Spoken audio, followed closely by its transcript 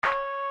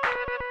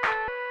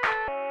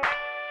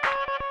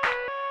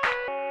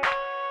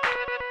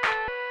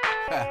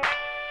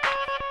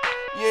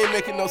You ain't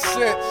making no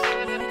sense.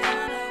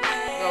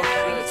 No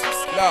sense.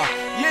 No,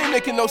 you ain't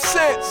making no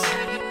sense.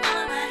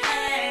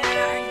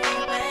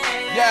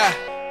 Yeah.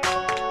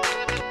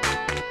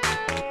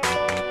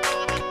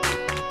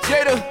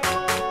 Jaida,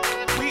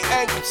 we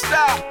ain't gon'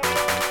 stop.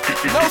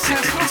 No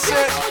sense, no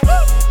sense.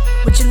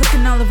 What you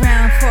looking all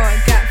around for?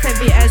 Got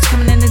Febby edge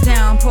coming in the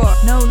downpour.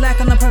 No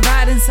lack on the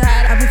providing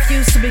side. I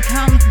refuse to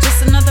become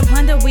just another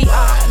blunder. We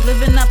are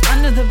living up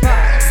under the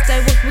bar. Stay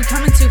woke, we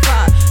coming too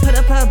far. Put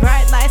up a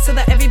bright light so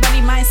that everybody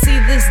might see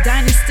this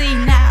dynasty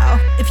now.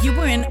 If you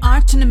were an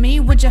arch to me,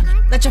 would you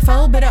let your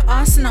foe bit of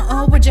arsenal?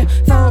 Or would you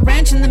throw a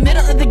wrench in the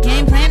middle of the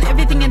game plan?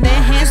 Everything in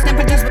their hands,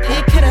 never does what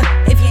it coulda.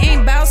 If you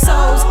ain't bout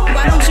souls,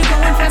 why don't you go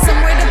and find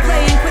somewhere to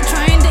play and quit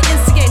trying to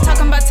instigate?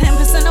 Talking about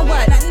 10% or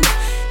what? Nothing.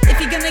 If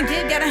you're gonna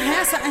give, gotta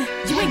have something.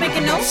 You ain't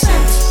making no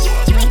sense.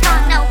 You ain't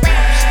going nowhere.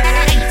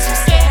 Are you too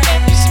scared?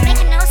 You should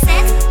making no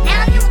sense.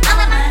 Now you all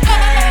in my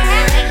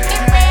head.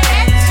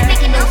 You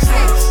making no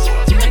sense.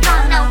 You ain't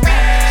going nowhere.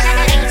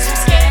 Are you too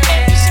scared?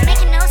 You should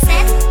making no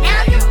sense.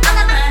 Now you all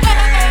in my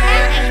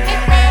head. You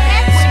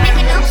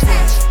making no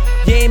sense.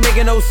 You ain't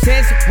making no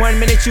sense. 1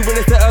 minute you with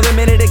us, the other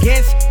minute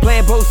against.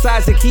 Playing both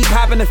sides to keep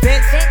hopping the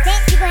fence.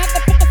 You gon' have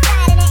to pick a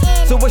side in the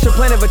end. So what's your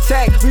plan of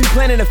attack? We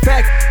planning the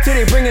facts. Till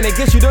they bringing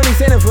against you, don't need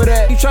standing for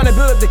that. You trying to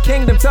build up the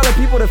kingdom, telling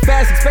people to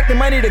fast, expecting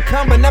money to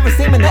come, but never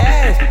seeming to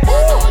ask.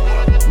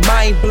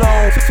 Mind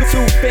blown,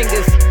 two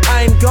fingers,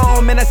 I'm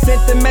gone. Man, I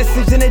sent the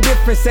message in a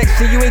different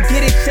section. You ain't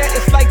get it yet,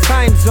 it's like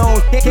time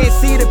zones. Can't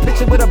see the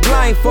picture with a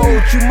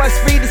blindfold. You must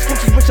read the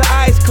scriptures with your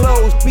eyes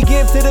closed. We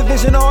give to the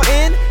vision all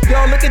in.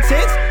 Y'all look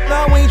intense.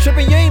 No, we ain't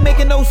tripping, you ain't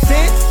making no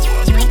sense.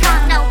 You ain't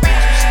going nowhere.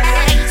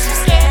 Are you too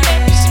scared?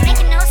 You should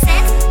making no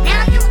sense.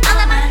 Now you all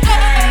in my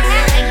head.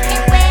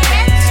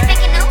 You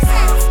making no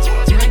sense.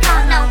 You ain't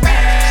going nowhere.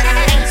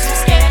 Are you too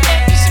scared?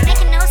 You should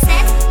making no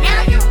sense. Now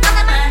you all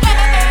in my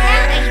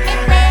head.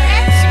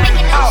 You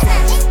making no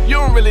sense. You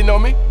don't really know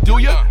me, do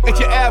ya? Ain't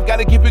your ab,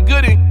 gotta keep it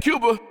good in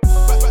Cuba.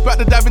 About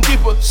to dive in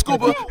deeper,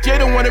 scuba.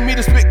 Jaida wanted me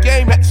to spit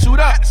game, had to suit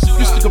up.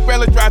 Used to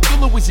barely drive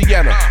through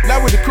Louisiana. Now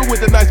with the crew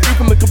with a nice view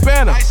from the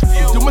cabana.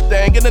 Do my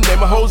thing in the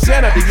name of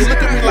Hosanna. Do you look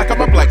at me like I'm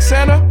a black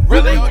Santa?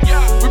 Really?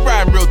 We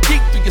riding real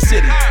deep through your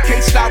city.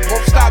 Can't stop,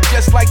 won't stop,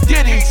 just like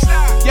Diddy's.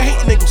 Your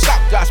hating ain't gon'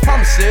 stop God's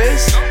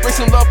promises.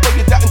 Racing love for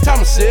your doubting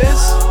Thomases.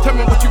 Tell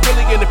me what you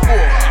really in it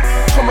for.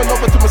 Coming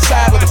over to my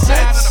side of the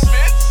fence.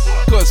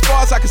 Cause as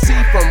far as I can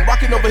see, from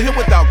rocking over here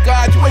without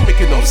God, you ain't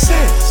making no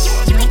sense.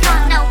 You ain't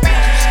going nowhere.